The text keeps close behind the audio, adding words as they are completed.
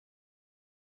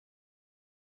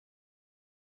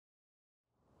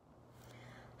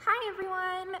Hi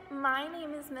everyone, my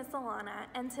name is Miss Alana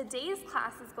and today's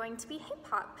class is going to be hip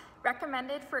hop,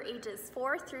 recommended for ages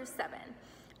 4 through 7.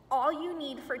 All you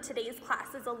need for today's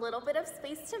class is a little bit of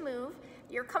space to move,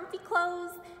 your comfy clothes,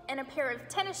 and a pair of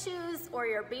tennis shoes or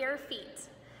your bare feet.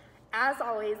 As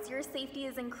always, your safety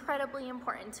is incredibly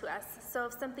important to us, so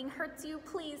if something hurts you,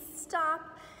 please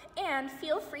stop and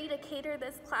feel free to cater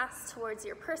this class towards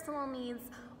your personal needs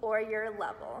or your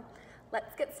level.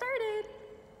 Let's get started.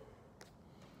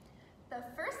 The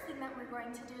first thing that we're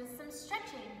going to do is some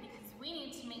stretching because we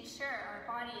need to make sure our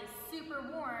body is super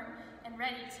warm and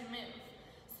ready to move.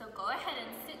 So go ahead and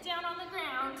sit down on the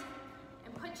ground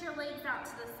and put your legs out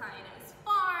to the side as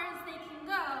far as they can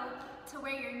go to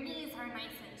where your knees are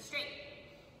nice and straight.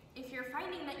 If you're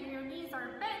finding that your knees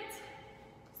are bent,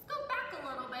 just go back a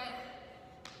little bit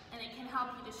and it can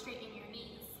help you to straighten your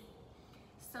knees.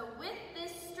 So with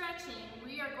this stretching,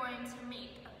 we are going to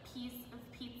make a piece of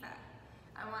pizza.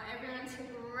 I want everyone to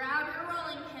grab your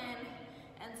rolling pin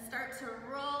and start to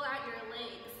roll out your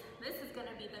legs. This is going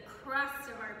to be the crust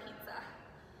of our pizza.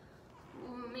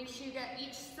 Ooh, make sure you get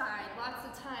each side lots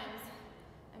of times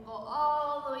and go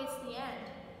all the way to the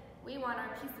end. We want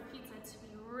our piece of pizza to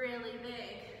be really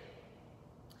big.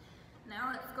 Now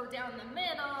let's go down the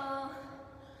middle.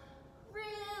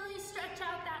 Really stretch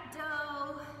out that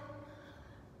dough.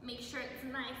 Make sure it's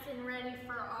nice and ready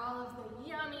for all of the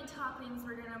yummy toppings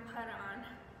we're gonna put on.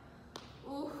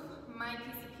 Ooh, my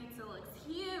piece of pizza looks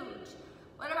huge.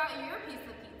 What about your piece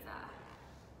of pizza?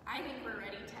 I think we're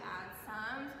ready to add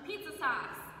some pizza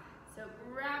sauce. So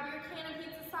grab your can of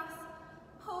pizza sauce,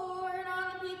 pour it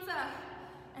on the pizza,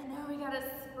 and now we gotta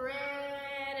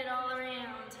spread it all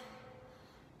around.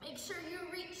 Make sure you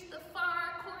reach the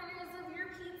far corners of your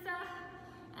pizza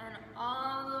and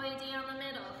all the way down the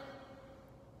middle.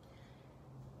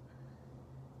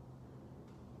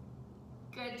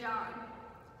 Good job.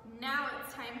 Now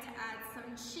it's time to add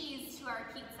some cheese to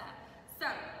our pizza. So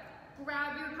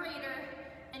grab your grater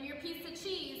and your piece of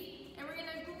cheese and we're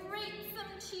gonna grate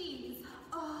some cheese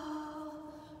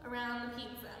all around the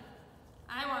pizza.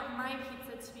 I want my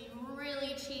pizza to be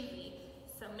really cheesy,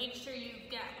 so make sure you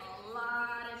get a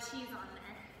lot of cheese on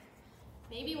there.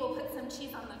 Maybe we'll put some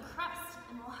cheese on the crust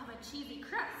and we'll have a cheesy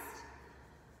crust.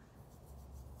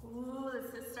 Ooh,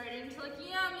 this is starting to look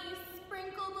yummy.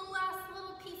 Sprinkle the last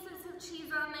little pieces of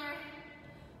cheese on there.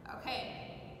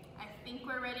 Okay, I think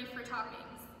we're ready for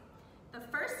toppings. The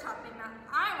first topping that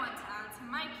I want to add to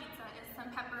my pizza is some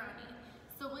pepperoni.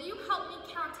 So will you help me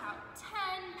count out 10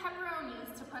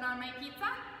 pepperonis to put on my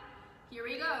pizza? Here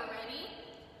we go, ready?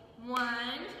 1,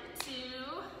 2,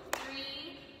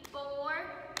 3, 4,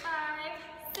 5,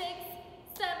 6,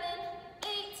 7, 8,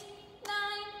 9,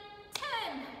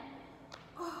 10.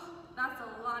 Oh, that's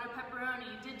a lot of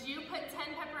pepperoni. Did you put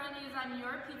 10 pepperonis on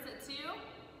your pizza too?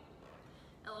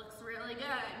 It looks really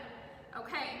good.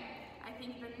 Okay, I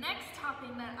think the next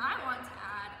topping that I want to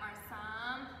add are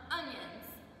some onions.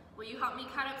 Will you help me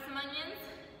cut up some onions?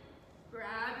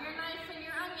 Grab your knife and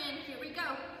your onion. Here we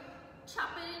go.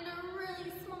 Chop it into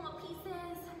really small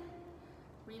pieces.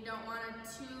 We don't want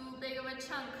too big of a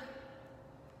chunk.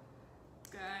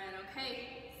 Good,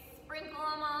 okay. Sprinkle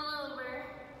them all over.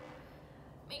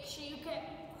 Make sure you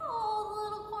get all the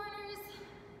little corners.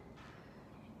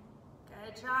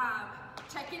 Good job.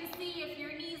 Check and see if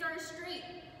your knees are straight.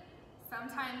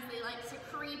 Sometimes they like to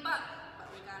creep up,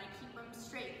 but we gotta keep them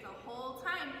straight the whole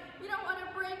time. We don't want to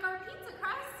break our pizza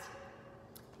crust.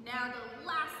 Now the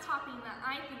last topping that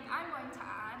I think I'm going to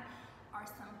add are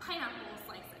some pineapple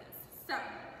slices. So,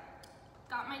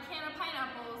 got my can of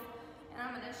pineapples, and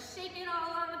I'm gonna shake it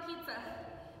all on the pizza.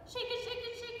 Shake it, shake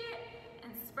it, shake it,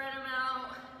 and spread them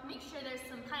out. Make sure there's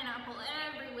some pineapple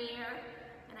everywhere,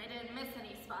 and I didn't miss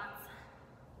any spots.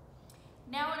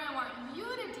 Now what I want you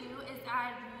to do is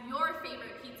add your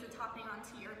favorite pizza topping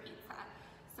onto your pizza.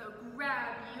 So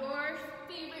grab your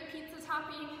favorite pizza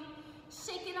topping,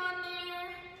 shake it on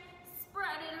there,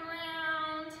 spread it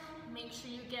around, make sure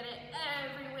you get it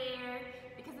everywhere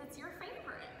because it's your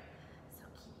favorite. So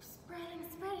keep spreading,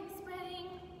 spreading, spreading.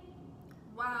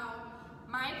 Wow,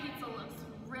 my pizza looks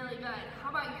really good.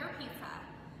 How about your pizza?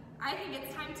 I think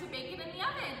it's time to bake it in the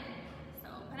oven. So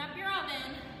open up your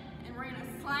oven and we're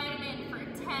gonna slide it in for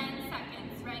 10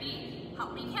 seconds. Ready?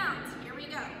 Help me count. Here we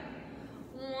go.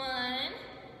 1,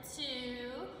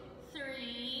 2,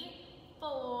 3,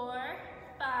 4,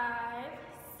 5,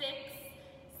 6,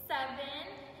 7,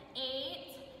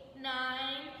 8, 9,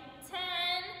 10.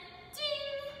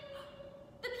 Ding!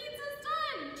 The pizza's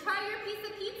done. Try your piece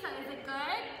of pizza. Is it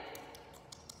good?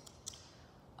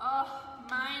 Oh,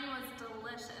 mine was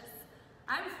delicious.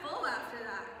 I'm full after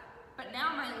that, but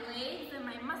now my legs and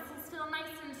my muscles feel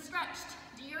nice and stretched.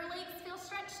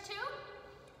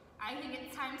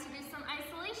 time to do some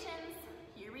isolations.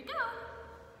 Here we go.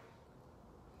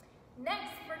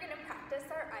 Next, we're going to practice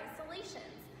our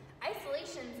isolations.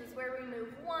 Isolations is where we move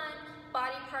one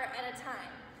body part at a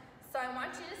time. So I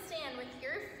want you to stand with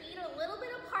your feet a little bit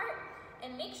apart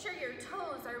and make sure your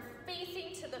toes are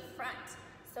facing to the front.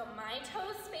 So my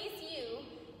toes face you,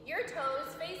 your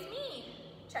toes face me.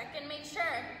 Check and make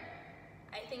sure.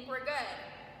 I think we're good.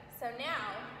 So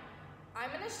now, I'm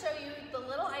going to show you the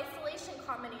little isolation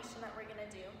combination that we're going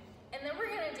to do, and then we're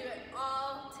going to do it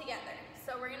all together.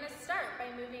 So we're going to start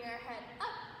by moving our head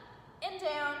up and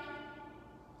down,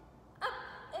 up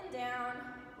and down.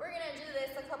 We're going to do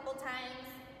this a couple times.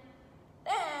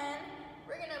 Then,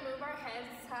 we're going to move our head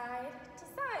side to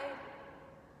side.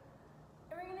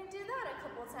 And we're going to do that a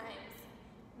couple times.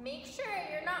 Make sure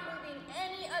you're not moving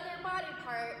any other body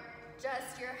part,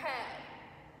 just your head.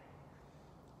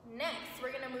 Next,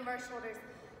 we're going to move our shoulders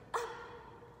up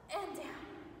and down,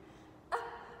 up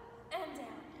and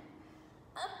down,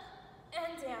 up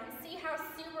and down. See how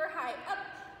super high up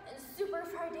and super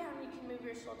far down you can move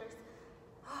your shoulders.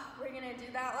 Oh, we're going to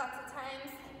do that lots of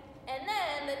times. And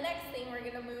then the next thing we're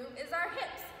going to move is our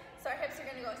hips. So our hips are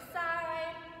going to go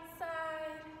side,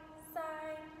 side,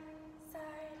 side,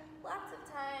 side, lots of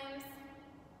times.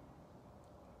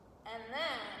 And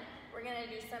then we're going to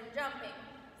do some jumping.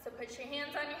 So put your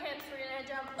hands on your hips. We're going to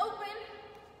jump open,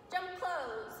 jump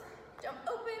close, jump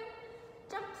open,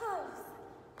 jump close,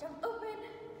 jump open,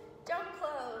 jump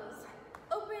close,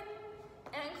 open,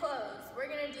 and close. We're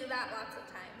going to do that lots of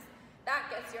times. That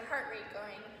gets your heart rate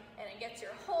going, and it gets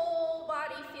your whole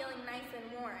body feeling nice and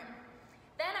warm.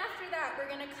 Then after that, we're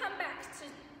going to come back to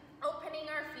opening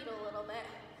our feet a little bit,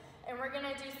 and we're going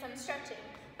to do some stretching.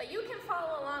 But you can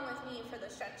follow along with me for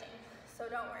the stretching, so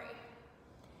don't worry.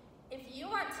 If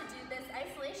you want to do this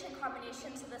isolation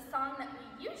combination to the song that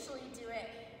we usually do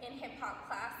it in hip hop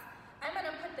class, I'm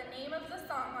going to put the name of the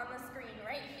song on the screen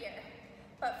right here.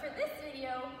 But for this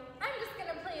video, I'm just going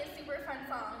to play a super fun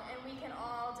song and we can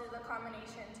all do the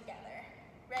combination together.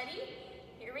 Ready?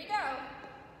 Here we go.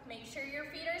 Make sure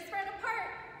your feet are spread apart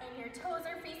and your toes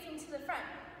are facing to the front.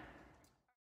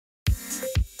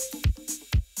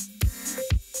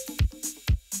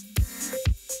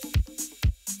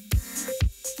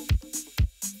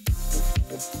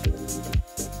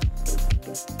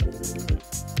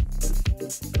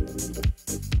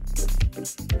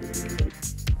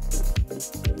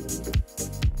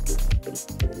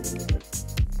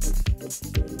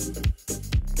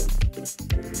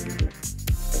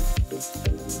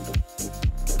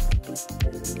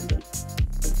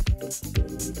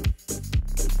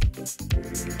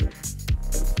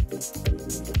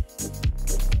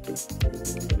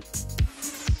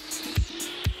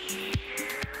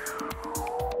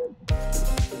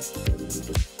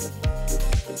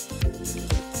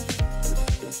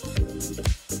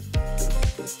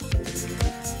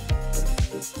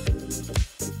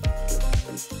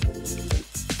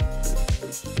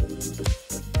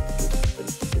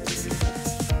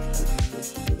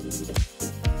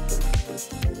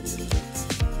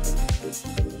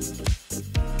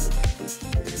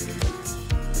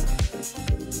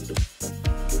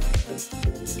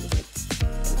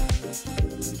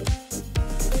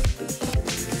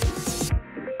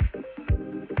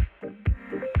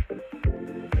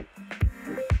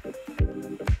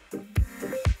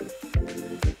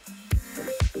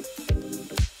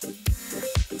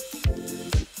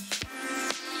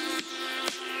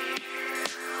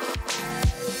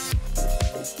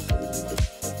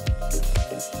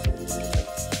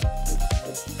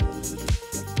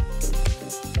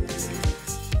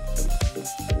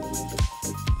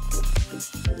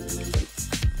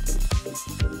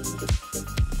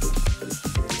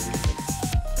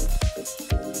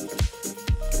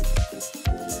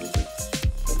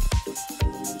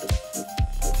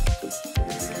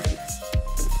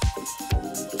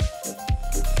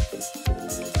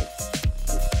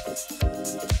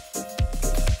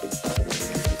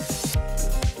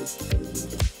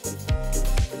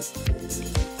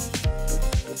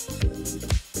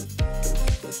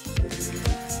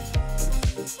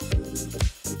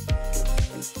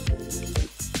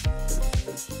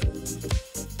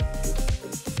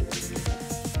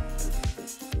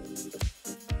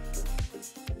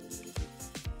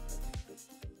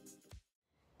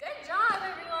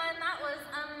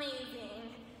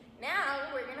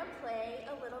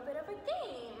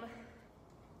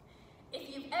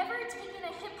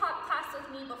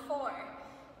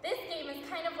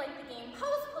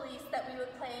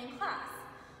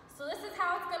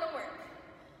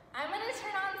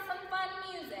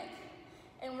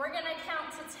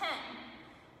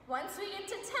 Once we get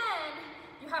to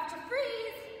 10, you have to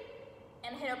freeze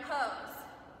and hit a pose,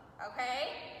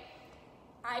 okay?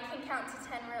 I can count to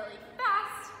 10 really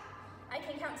fast. I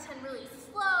can count to 10 really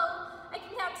slow. I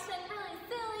can count to 10 really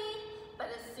silly. But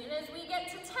as soon as we get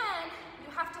to 10,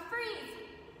 you have to freeze.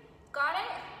 Got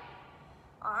it?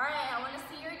 All right, I want to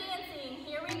see your dancing.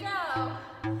 Here we go.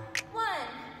 1,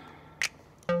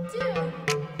 2,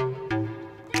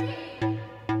 3,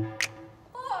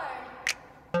 4,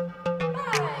 5,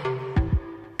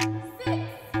 6,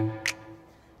 7,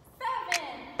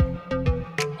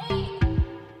 8,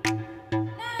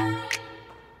 9,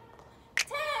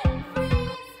 10.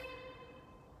 Freeze.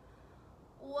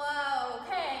 Whoa,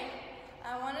 okay. I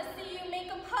want to see you make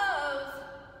a pose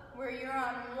where you're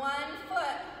on one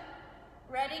foot.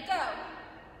 Ready, go.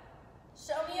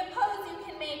 Show me a pose you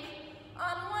can make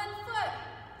on one foot.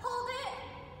 Hold it.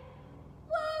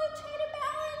 Whoa, try to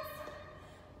balance.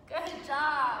 Good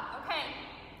job. Okay,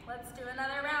 let's do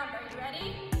another round. Are you ready?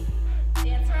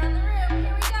 Dance around the room.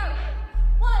 Here we go.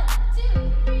 1, 2,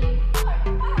 3, 4,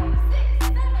 5, 6,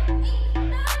 7, 8,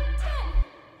 9, 10.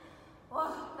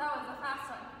 Whoa, that was a fast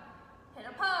one. Hit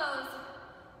a pose.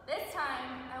 This time,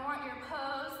 I want your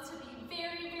pose to be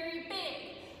very, very big.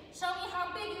 Show me how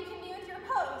big you can be with your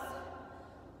pose.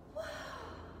 Whoa.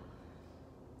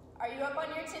 Are you up on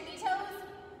your tippy toes?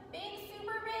 Being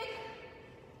super big?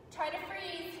 Try to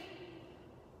freeze.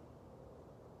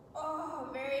 Oh,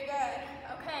 very good.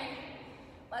 Okay,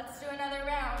 let's do another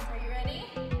round. Are you ready?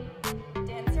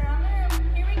 Dance around the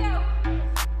room. Here we go.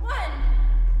 1,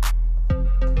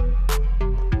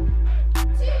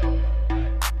 2,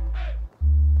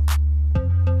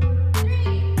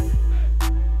 3,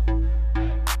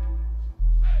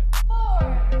 4,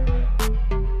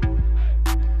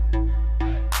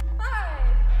 5,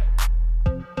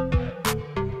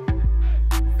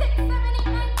 6, 7, 8,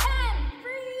 9, 10.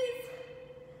 Freeze.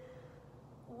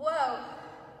 Whoa,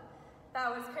 that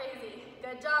was crazy.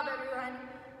 Good job, everyone.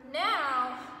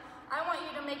 Now, I want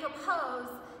you to make a pose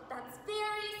that's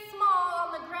very small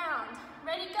on the ground.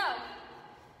 Ready, go.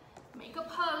 Make a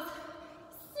pose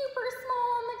super small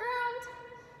on the ground.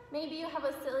 Maybe you have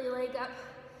a silly leg up.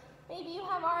 Maybe you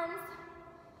have arms.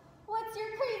 What's your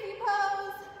crazy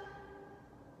pose?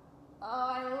 Oh,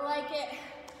 I like it.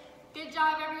 Good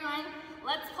job, everyone.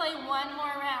 Let's play one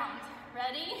more round.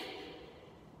 Ready?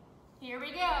 Here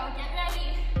we go. Get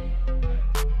ready.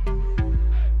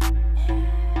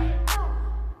 And go.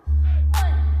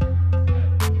 1,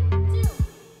 2,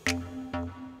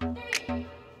 3,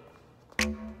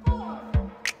 4,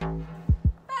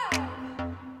 5,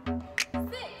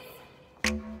 6,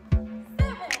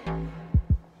 7,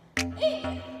 8,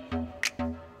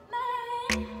 9,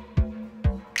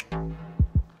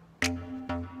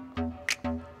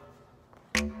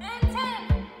 and 10.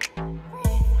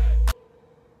 Freeze.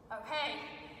 Okay,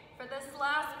 for this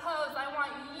last pose, I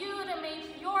want you to make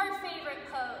your favorite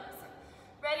pose.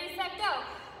 Ready, set, go.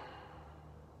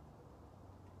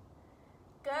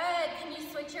 Good. Can you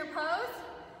switch your pose?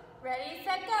 Ready,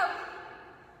 set, go.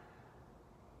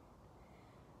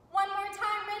 One more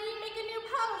time. Ready, make a new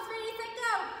pose. Ready, set,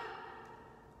 go.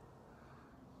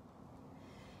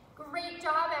 Great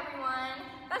job, everyone.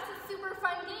 That's a super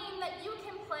fun game that you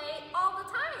can play all the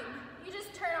time. You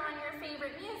just turn on your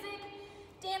favorite music,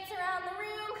 dance around the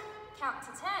room, count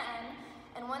to 10,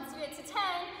 and once you get to 10,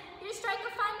 you strike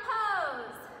a fun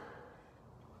pose.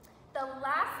 The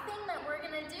last thing that we're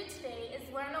gonna do today is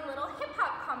learn a little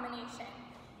hip-hop combination.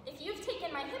 If you've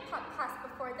taken my hip-hop class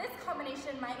before, this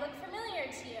combination might look familiar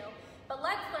to you, but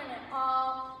let's learn it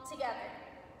all together.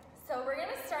 So we're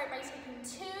gonna start by taking 2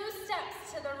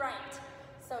 steps to the right.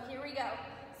 So here we go.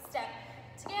 Step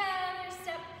together,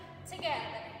 step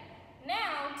together.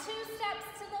 Now 2 steps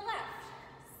to the left.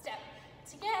 Step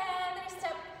together,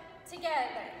 step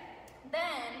together.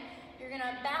 Then you're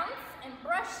gonna bounce and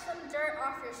brush some dirt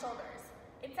off your shoulders.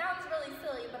 It sounds really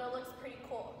silly, but it looks pretty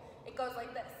cool. It goes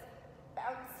like this.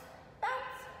 Bounce,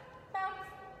 bounce, bounce,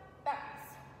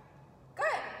 bounce.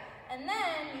 Good. And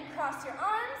then you cross your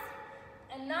arms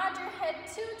and nod your head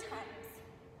 2 times.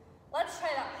 Let's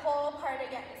try that whole part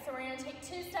again. So we're gonna take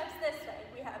 2 steps this way.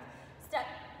 We have step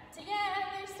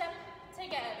together, step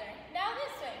together. Now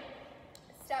this way.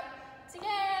 Step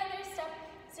together, step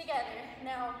together.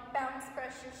 Now bounce,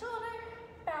 brush your shoulder,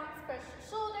 bounce, brush your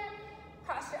shoulder,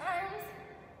 cross your arms,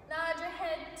 nod your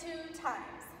head 2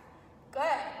 times.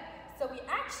 Good. So we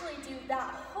actually do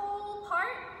that whole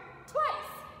part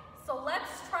twice. So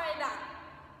let's try that.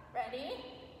 Ready?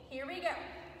 Here we go.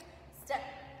 Step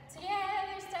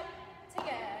together, step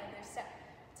together, step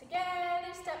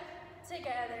together, step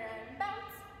together, and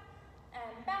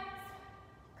bounce,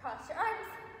 cross your arms,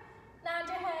 nod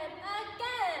your head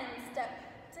again, step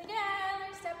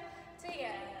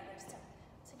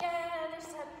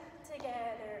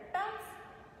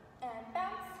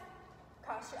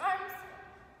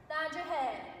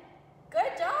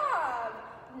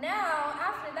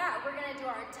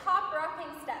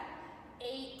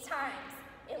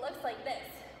just like this.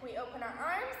 We open our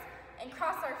arms and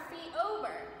cross our feet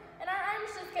over, and our arms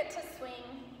just get to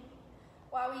swing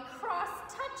while we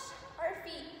touch our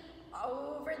feet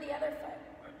over the other foot.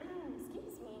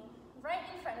 Excuse me, right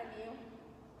in front of you.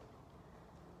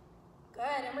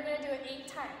 Good, and we're gonna do it 8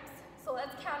 times. So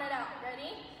let's count it out,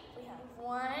 ready? We have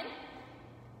 1,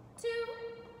 2,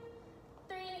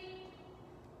 3,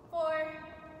 4,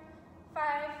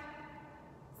 5,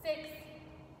 6,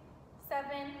 7,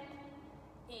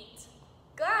 8.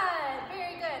 Good,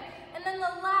 very good. And then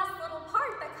the last little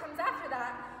part that comes after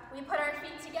that, we put our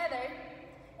feet together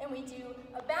and we do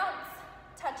a bounce,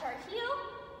 touch our heel,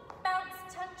 bounce,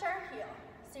 touch our heel.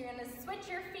 So you're gonna switch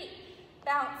your feet.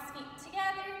 Bounce, feet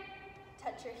together,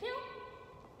 touch your heel,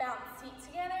 bounce, feet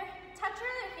together, touch your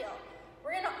other heel.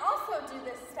 We're gonna also do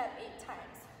this step 8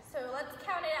 times. So let's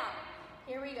count it out.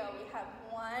 Here we go. We have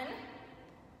 1,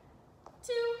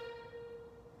 2,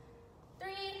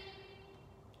 3,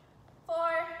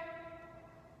 4,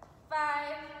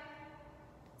 5,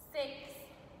 6,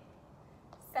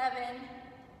 7,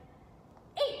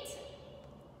 8.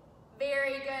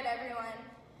 Very good, everyone.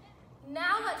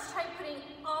 Now let's try putting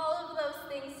all of those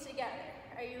things together.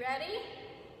 Are you ready?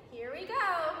 Here we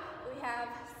go. We have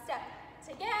step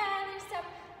together, step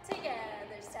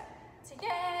together, step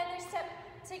together, step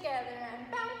together,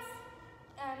 and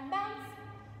bounce,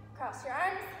 cross your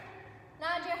arms,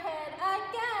 nod your head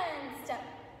again, step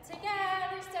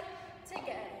together, step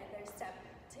together, step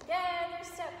together,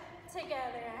 step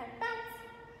together,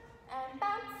 and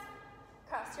bounce,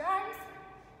 cross your arms,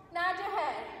 nod your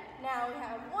head. Now we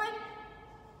have 1,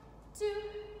 2,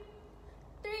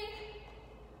 3,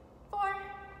 4,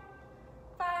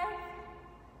 5,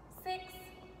 6,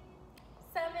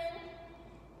 7,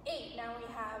 8. Now we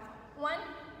have 1,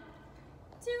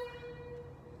 2,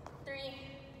 3,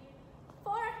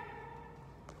 4,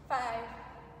 5,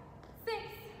 6,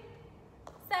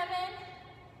 7,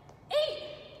 8.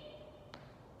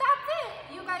 That's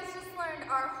it. You guys just learned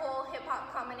our whole hip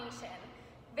hop combination.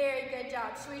 Very good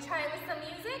job. Should we try it with some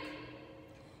music?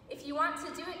 If you want to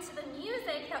do it to the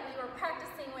music that we were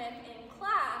practicing with in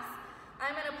class,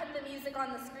 I'm going to put the music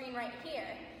on the screen right here.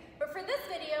 But for this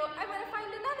video, I'm going to find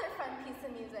another fun piece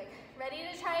of music. Ready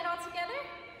to try it all together?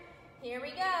 Here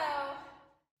we go.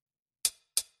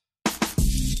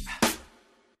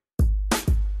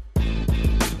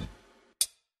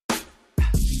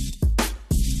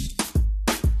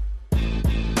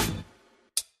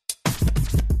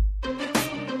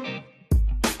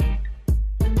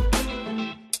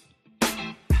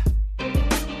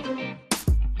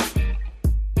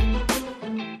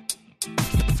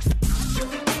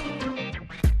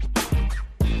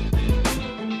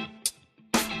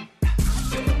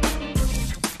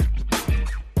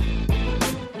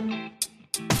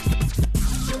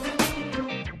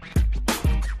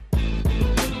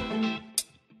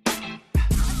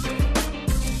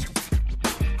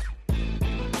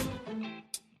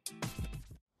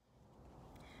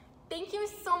 Thank you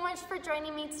so much for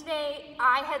joining me today.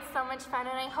 I had so much fun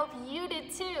and I hope you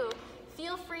did too.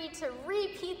 Feel free to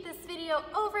repeat this video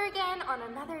over again on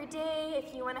another day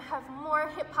if you want to have more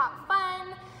hip hop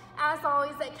fun. As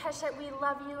always at Keshet, we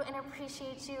love you and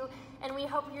appreciate you, and we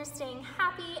hope you're staying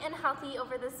happy and healthy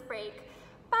over this break.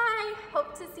 Bye!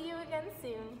 Hope to see you again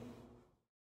soon.